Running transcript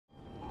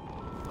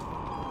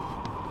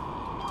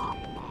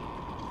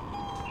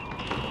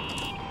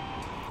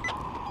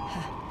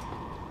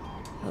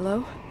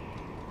Hello?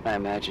 I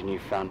imagine you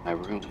found my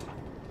room.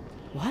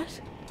 What?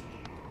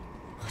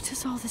 What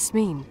does all this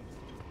mean?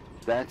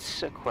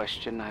 That's a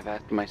question I've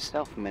asked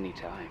myself many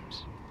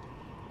times.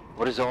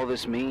 What does all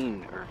this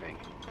mean, Irving?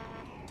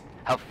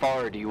 How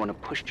far do you want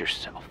to push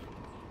yourself?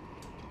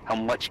 How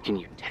much can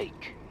you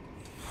take?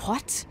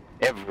 What?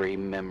 Every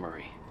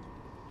memory.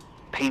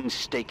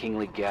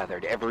 Painstakingly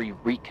gathered, every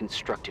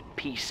reconstructed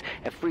piece,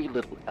 every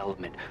little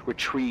element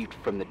retrieved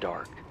from the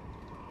dark.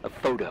 A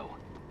photo,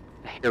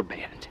 a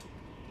hairband,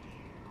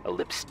 a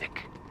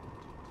lipstick.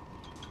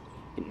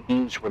 It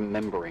means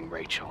remembering,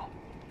 Rachel.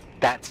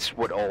 That's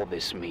what all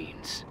this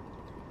means.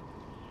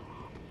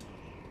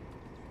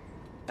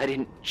 I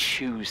didn't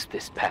choose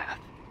this path.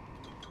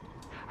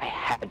 I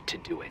had to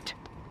do it.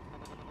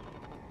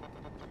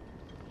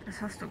 Das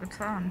hast du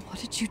getan. What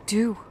did you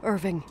do,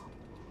 Irving?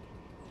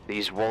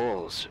 These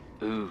walls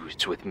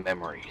ooze with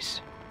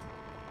memories.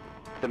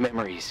 The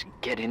memories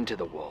get into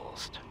the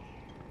walls.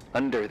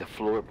 Under the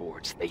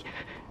floorboards, they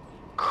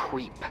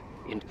creep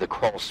into the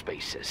crawl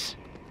spaces.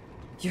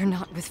 You're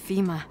not with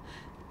FEMA.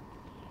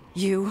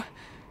 You...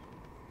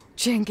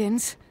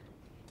 Jenkins...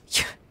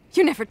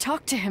 You never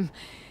talked to him.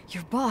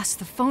 Your boss,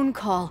 the phone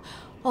call,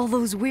 all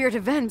those weird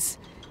events.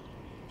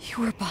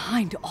 You were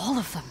behind all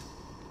of them.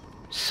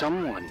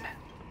 Someone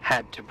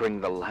had to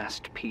bring the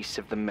last piece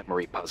of the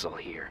memory puzzle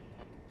here.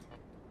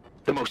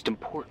 The most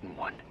important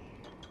one.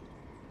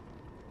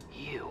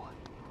 You.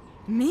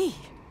 Me?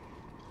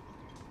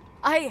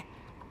 I...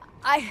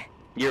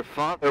 Your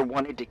father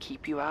wanted to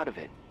keep you out of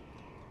it.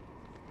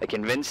 I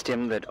convinced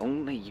him that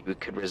only you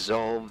could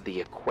resolve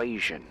the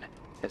equation,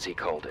 as he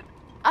called it.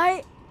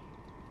 I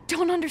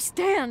don't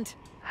understand.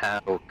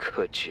 How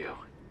could you?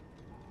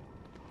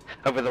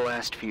 Over the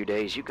last few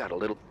days, you got a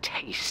little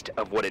taste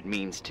of what it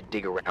means to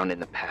dig around in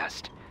the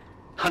past,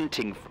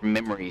 hunting for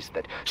memories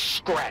that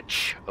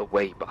scratch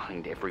away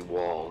behind every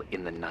wall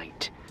in the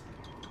night.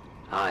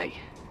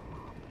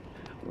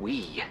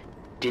 We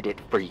did it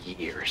for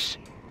years,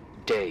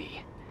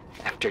 day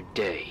after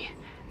day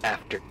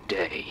after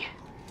day.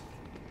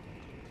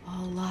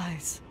 All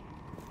lies.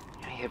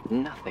 I have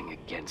nothing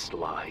against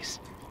lies.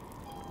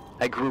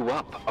 I grew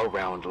up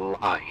around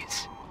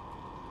lies.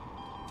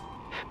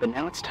 But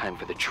now it's time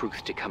for the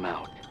truth to come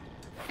out.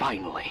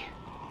 Finally.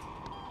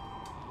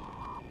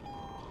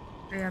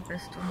 Wer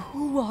bist du?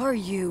 Who are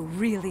you,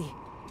 really?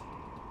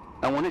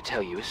 I want to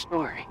tell you a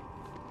story.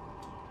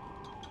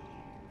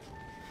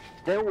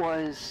 There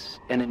was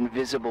an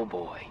invisible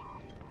boy.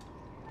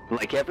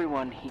 Like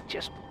everyone, he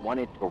just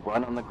wanted to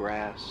run on the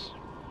grass,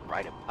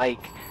 ride a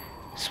bike,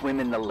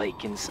 swim in the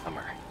lake in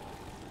summer.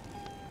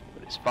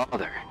 But his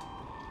father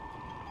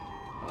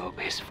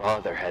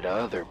had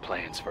other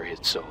plans for his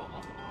soul.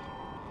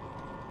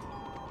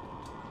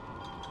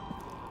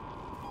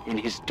 In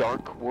his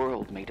dark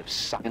world made of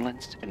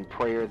silence and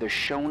prayer, there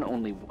shone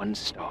only one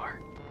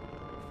star.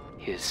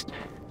 His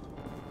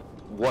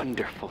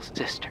wonderful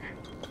sister.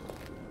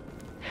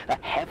 A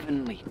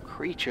heavenly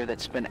creature that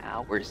spent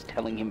hours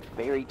telling him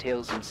fairy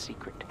tales in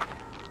secret.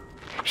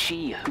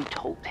 She who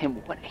told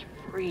him what a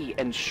free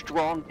and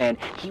strong man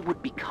he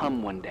would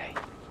become one day.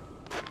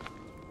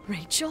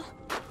 Rachel?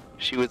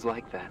 She was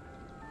like that.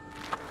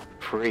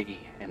 Free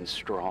and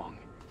strong.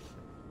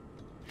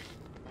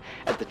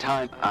 At the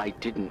time, I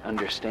didn't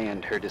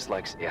understand her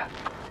dyslexia.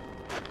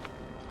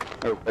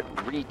 Or what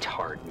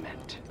retard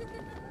meant.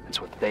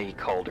 That's what they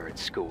called her at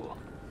school.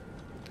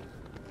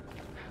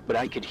 But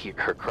I could hear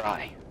her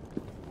cry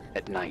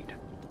at night.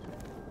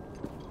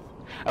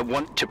 I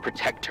wanted to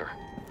protect her.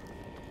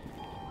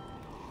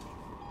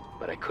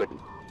 But I couldn't.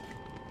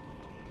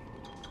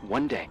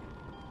 One day,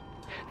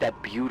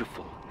 that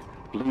beautiful,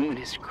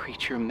 luminous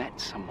creature met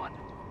someone.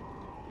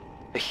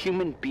 A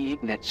human being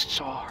that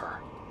saw her.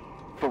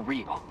 For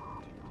real.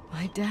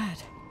 My dad.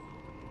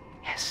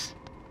 Yes.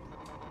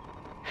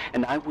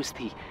 And I was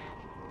the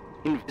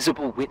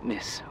invisible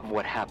witness of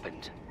what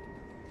happened.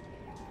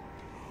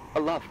 A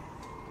love.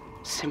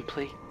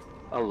 Simply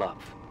a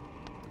love.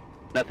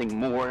 Nothing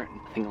more,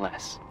 nothing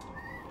less.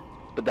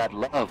 But that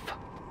love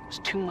was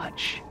too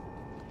much,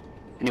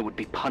 and it would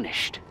be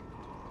punished.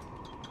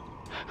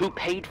 Who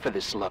paid for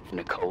this love,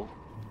 Nicole?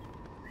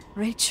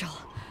 Rachel.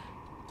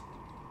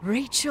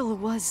 Rachel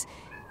was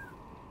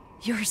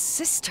your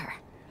sister.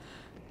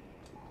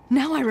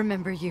 Now I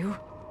remember you.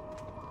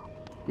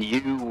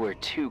 You were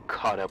too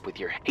caught up with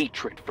your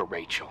hatred for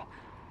Rachel.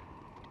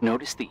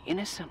 Notice the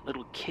innocent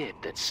little kid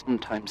that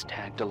sometimes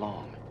tagged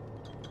along.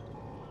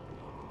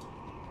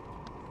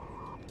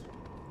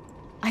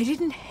 I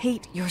didn't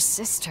hate your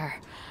sister.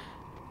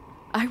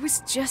 I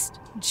was just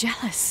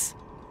jealous.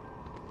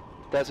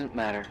 Doesn't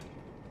matter.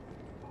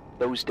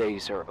 Those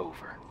days are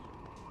over.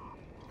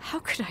 How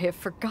could I have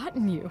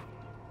forgotten you?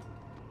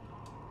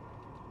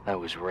 I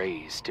was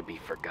raised to be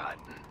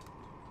forgotten.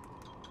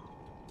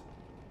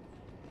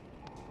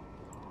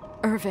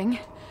 Irving,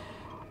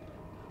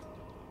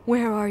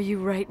 where are you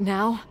right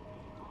now?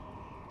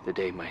 The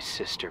day my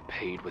sister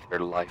paid with her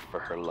life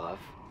for her love,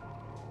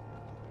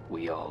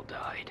 we all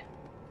died.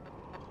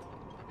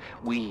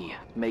 We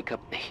make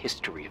up the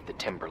history of the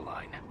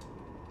Timberline.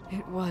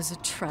 It was a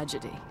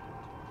tragedy.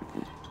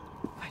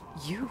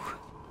 But you...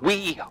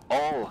 We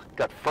all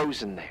got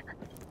frozen there,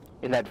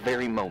 in that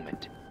very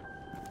moment,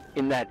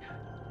 in that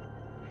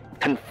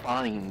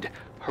confined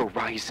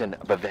horizon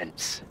of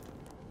events.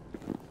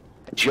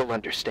 And you'll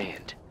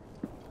understand,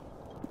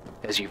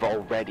 as you've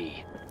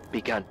already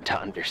begun to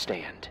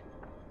understand.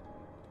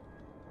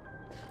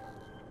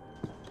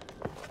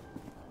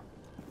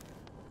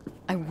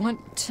 I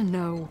want to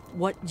know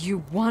what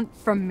you want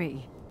from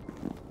me.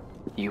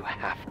 You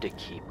have to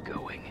keep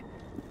going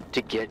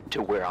to get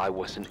to where I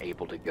wasn't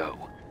able to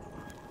go.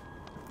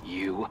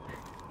 You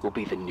will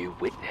be the new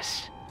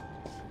witness.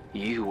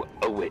 You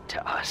owe it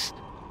to us.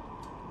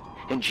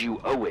 And you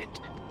owe it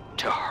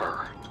to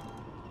her.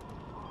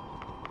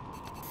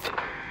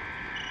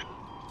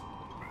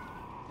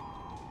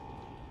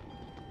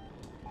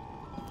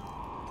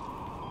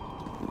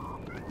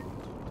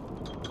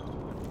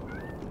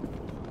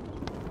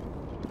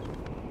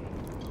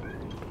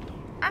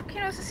 Am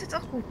Kino ist es jetzt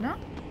auch gut, ne?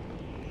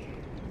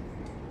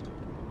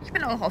 Ich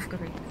bin auch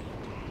aufgeregt.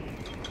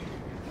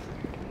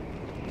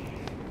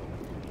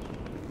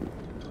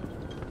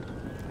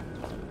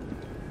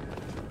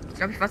 Ich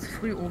glaube, ich war zu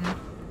früh oben.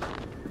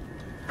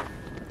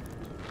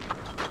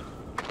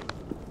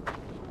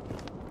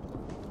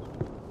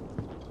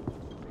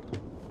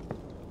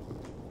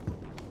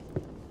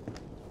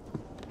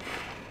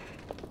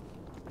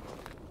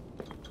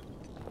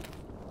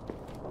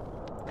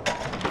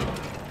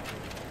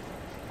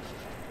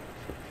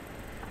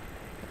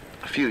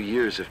 A few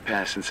years have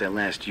passed since I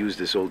last used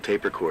this old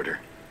tape recorder.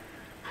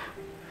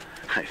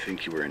 I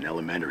think you were in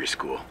elementary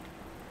school.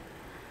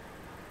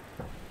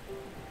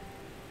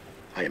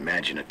 I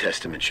imagine a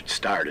testament should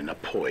start in a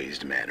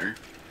poised manner.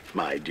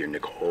 My dear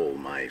Nicole,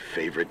 my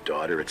favorite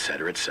daughter,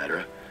 etc.,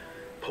 etc.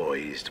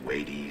 Poised,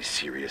 weighty,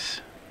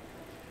 serious,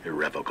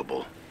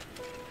 irrevocable.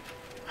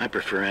 I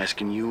prefer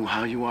asking you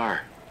how you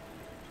are.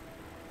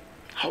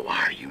 How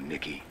are you,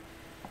 Nikki?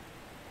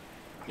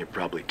 You're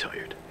probably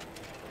tired.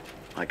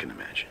 I can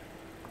imagine.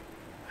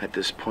 At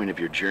this point of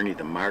your journey,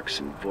 the marks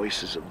and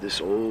voices of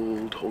this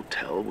old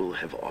hotel will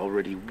have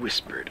already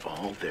whispered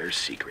all their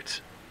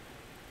secrets.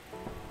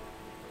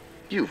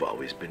 You've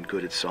always been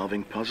good at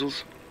solving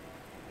puzzles.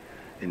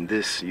 In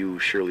this, you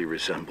surely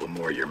resemble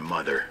more your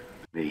mother,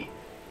 me.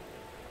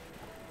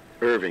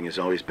 Irving has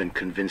always been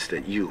convinced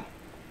that you,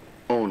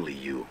 only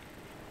you,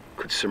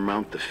 could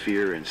surmount the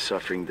fear and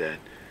suffering that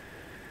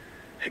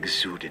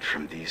exuded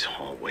from these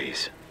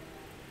hallways.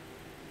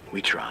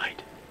 We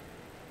tried.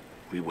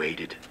 We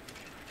waited.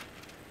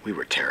 We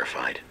were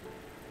terrified.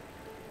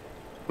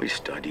 We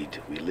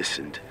studied. We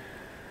listened.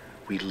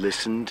 We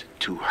listened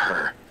to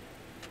her.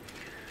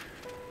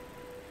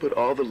 But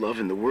all the love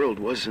in the world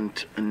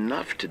wasn't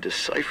enough to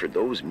decipher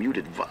those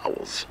muted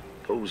vowels,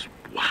 those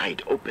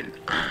wide open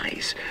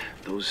eyes,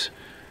 those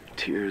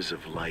tears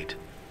of light.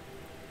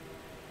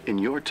 In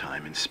your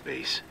time and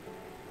space,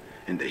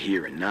 in the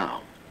here and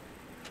now,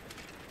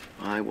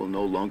 I will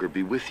no longer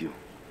be with you.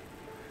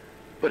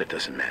 But it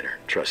doesn't matter.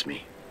 Trust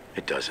me,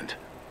 it doesn't.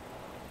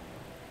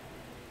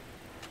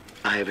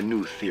 I have a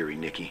new theory,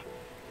 Nikki.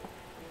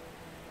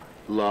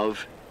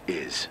 Love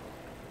is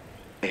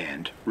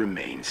and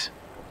remains.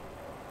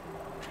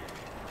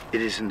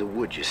 It is in the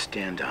wood you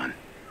stand on,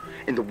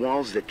 in the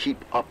walls that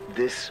keep up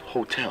this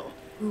hotel,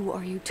 Who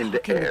are you talking in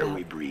the air about?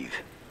 we breathe.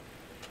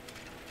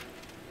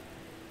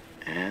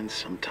 And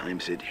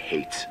sometimes it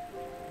hates.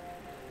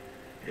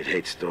 It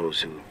hates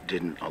those who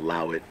didn't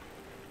allow it,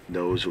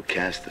 those who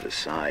cast it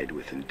aside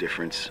with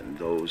indifference, and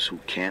those who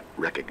can't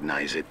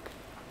recognize it.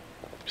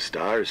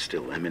 Stars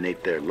still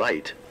emanate their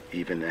light,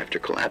 even after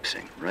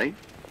collapsing, right?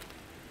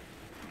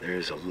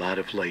 There's a lot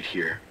of light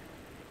here.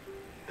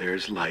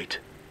 There's light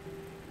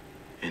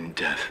in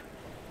death.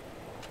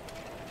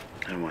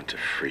 I want to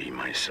free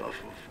myself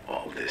of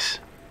all this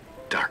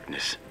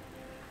darkness.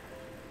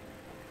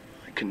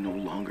 I can no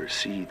longer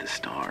see the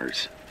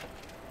stars.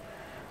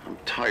 I'm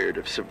tired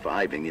of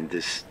surviving in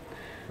this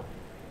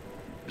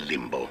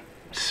limbo.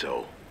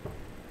 So,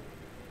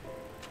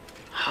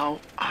 how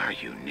are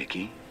you,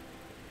 Nikki?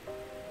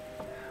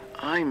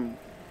 I'm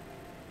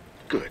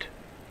good.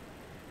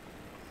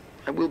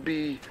 I will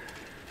be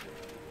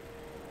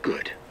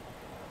good.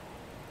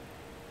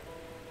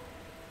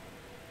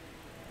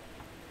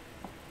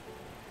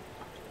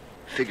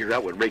 Figure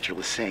out what Rachel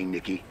is saying,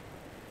 Nikki.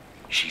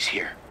 She's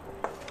here.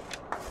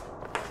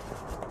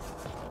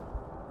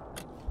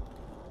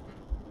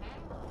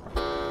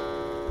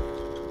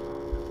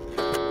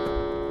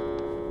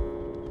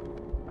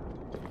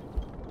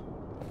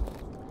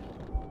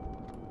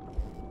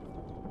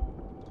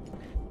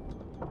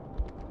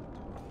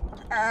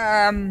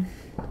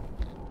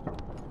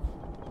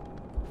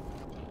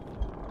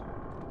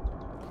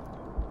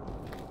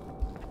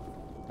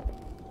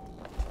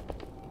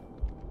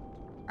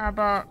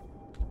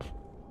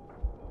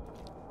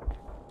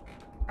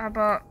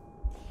 Aber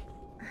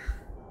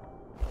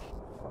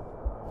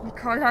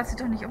Nicole hat sie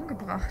doch nicht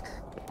umgebracht.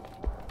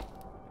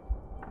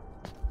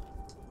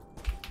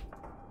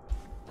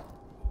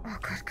 Oh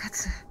Gott,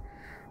 Katze.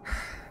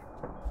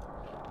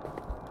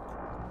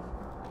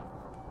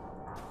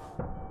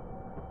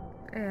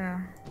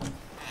 er?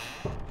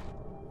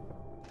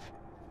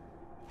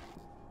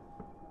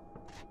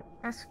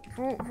 Was?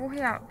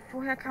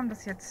 Woher kam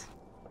das jetzt?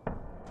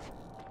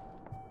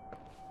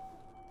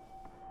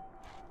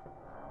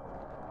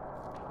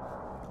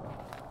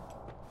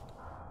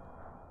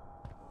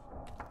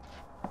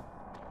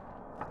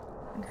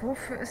 Und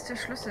wofür ist der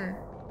Schlüssel?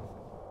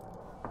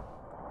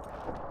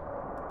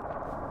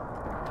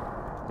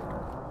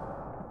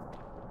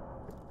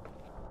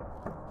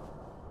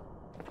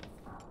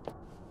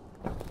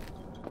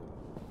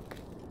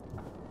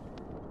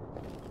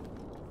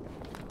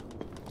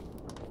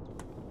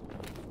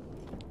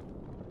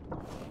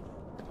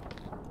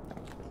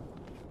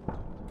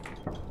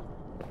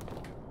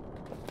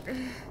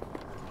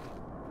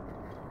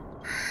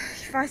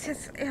 Ich weiß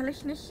jetzt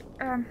ehrlich nicht.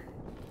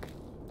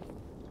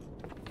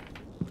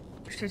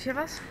 Steht hier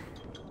was?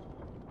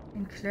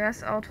 In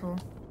Claires Auto.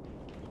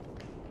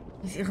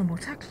 Ist ihre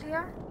Mutter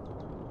Claire?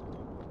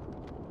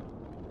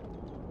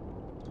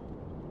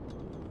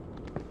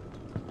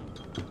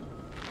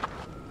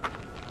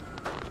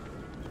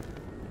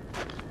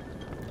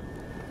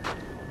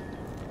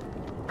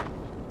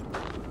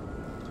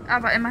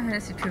 Aber immerhin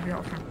ist die Tür wieder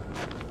offen.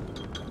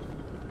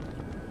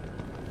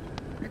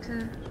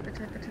 Bitte,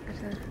 bitte, bitte,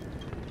 bitte.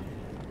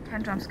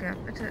 Kein Jumpscare.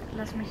 Bitte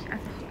lass mich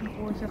einfach in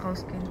Ruhe hier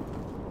rausgehen.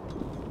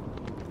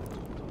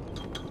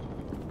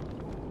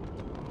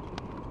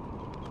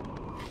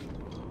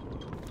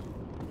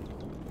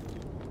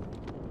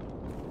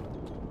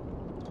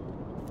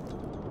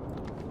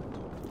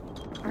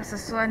 Das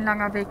ist so ein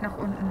langer Weg nach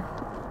unten.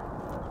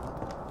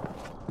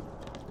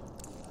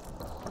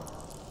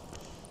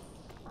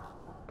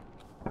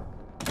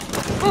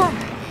 Oh!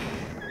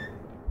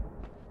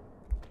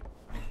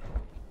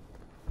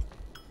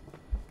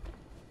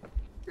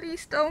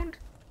 Please don't.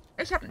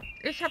 Ich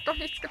hab doch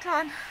nichts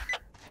getan.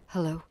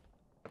 Hello.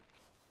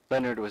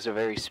 Leonard was a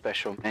very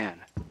special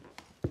man.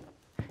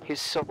 His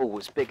soul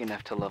was big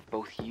enough to love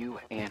both you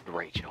and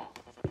Rachel.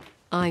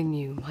 I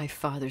knew my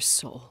father's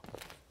soul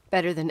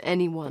better than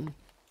anyone.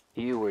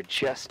 You were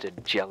just a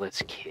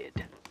jealous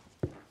kid.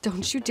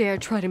 Don't you dare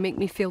try to make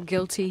me feel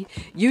guilty.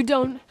 You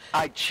don't...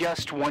 I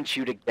just want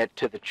you to get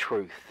to the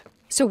truth.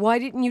 So why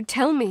didn't you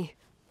tell me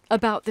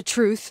about the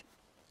truth?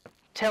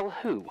 Tell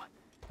who?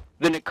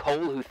 The Nicole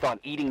who thought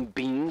eating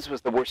beans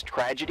was the worst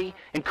tragedy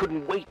and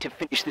couldn't wait to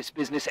finish this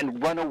business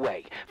and run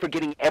away,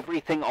 forgetting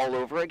everything all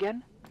over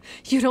again?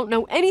 You don't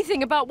know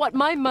anything about what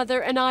my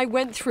mother and I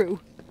went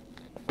through.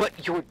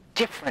 But you're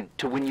different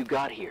to when you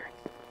got here.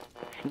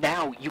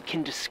 Now you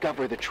can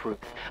discover the truth,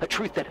 a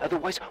truth that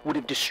otherwise would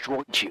have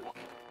destroyed you.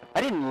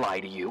 I didn't lie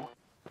to you.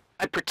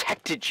 I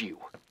protected you.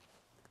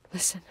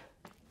 Listen,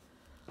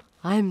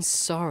 I'm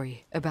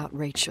sorry about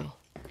Rachel.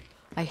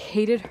 I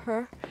hated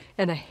her,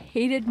 and I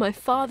hated my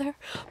father,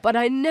 but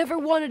I never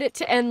wanted it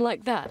to end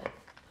like that.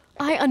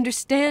 I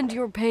understand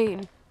your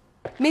pain,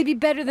 maybe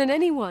better than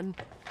anyone.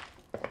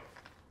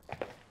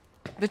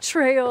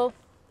 Betrayal,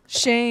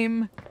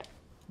 shame,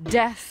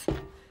 death.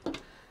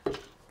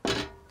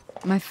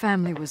 My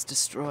family was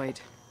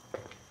destroyed,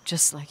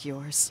 just like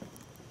yours.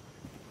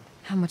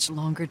 How much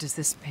longer does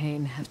this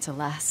pain have to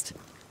last?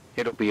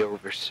 It'll be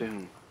over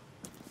soon.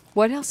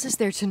 What else is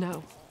there to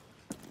know?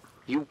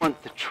 You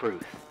want the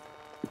truth.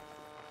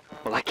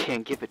 Well, I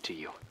can't give it to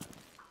you.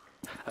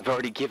 I've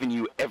already given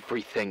you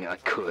everything I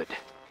could.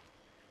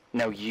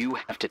 Now you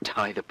have to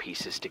tie the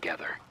pieces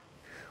together.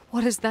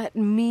 What does that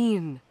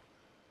mean?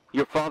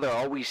 Your father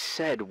always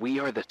said we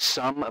are the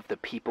sum of the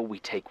people we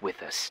take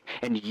with us,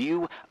 and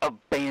you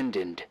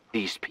abandoned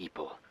these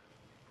people.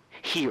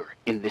 Here,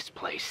 in this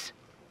place.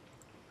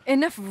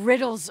 Enough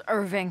riddles,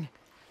 Irving.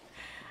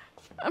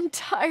 I'm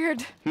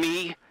tired.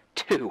 Me,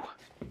 too.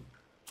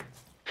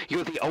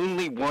 You're the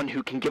only one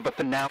who can give a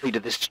finale to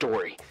this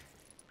story.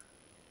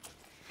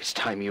 It's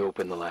time you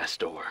open the last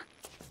door.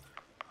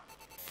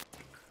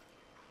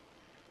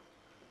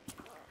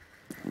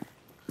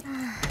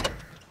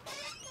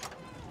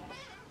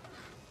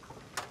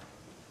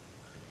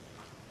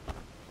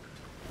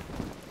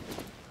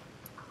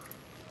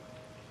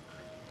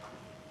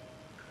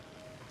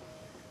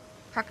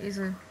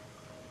 Packesel.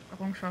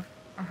 Errungenschaft.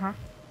 Aha.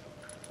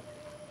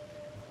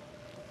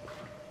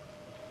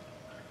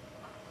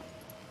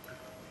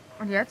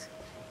 Und jetzt?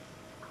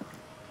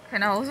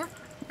 Kein nach Hause?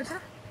 Bitte?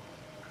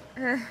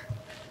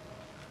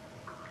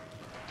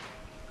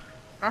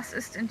 Was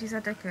ist in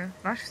dieser Decke?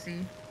 Wasch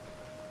sie.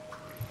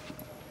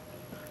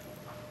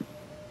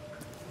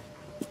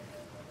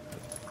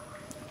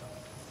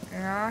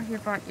 Ja,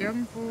 hier war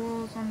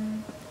irgendwo so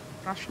ein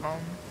Waschraum.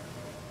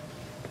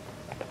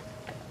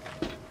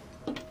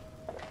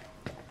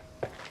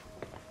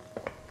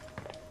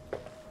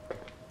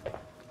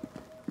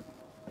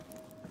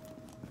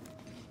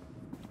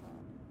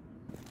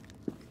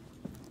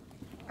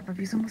 Aber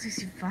wieso muss ich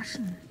sie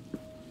waschen?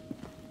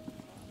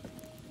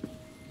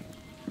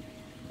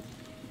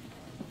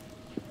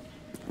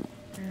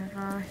 Der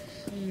war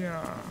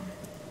hier.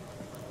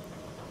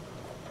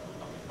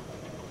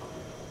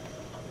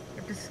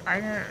 Gibt es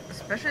eine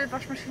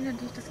Special-Waschmaschine, in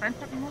die ich das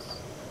reinpacken muss?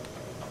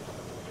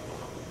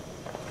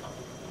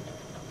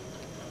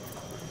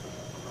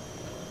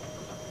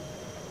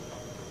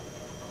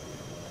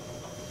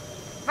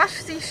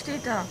 Waschsieh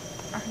steht da.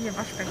 Ach, hier,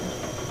 Waschbecken.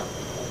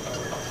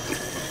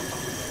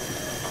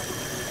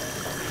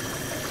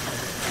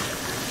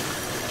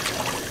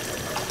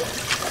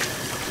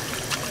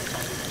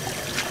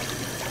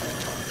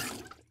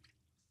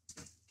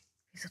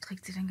 Wieso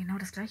trägt sie denn genau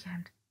das gleiche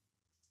Hemd?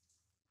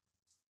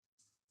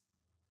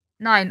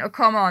 Nein, oh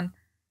come on.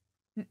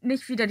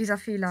 Nicht wieder dieser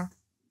Fehler.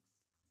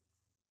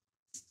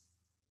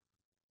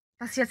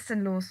 Was ist jetzt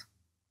denn los?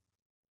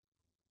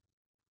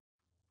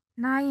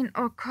 Nein,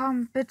 oh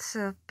komm,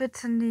 bitte,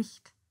 bitte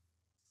nicht.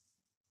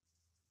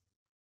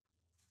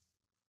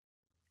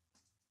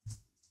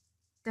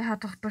 Der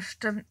hat doch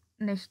bestimmt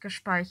nicht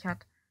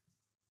gespeichert.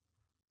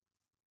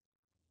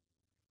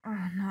 Oh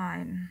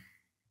nein.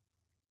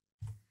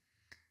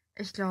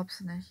 Ich glaub's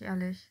nicht,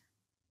 ehrlich.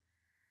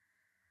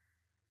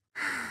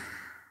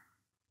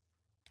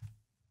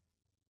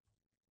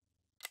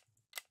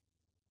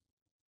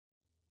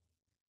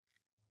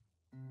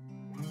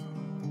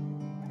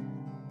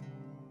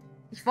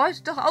 Ich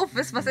wollte doch auch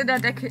wissen, was in der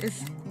Decke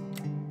ist.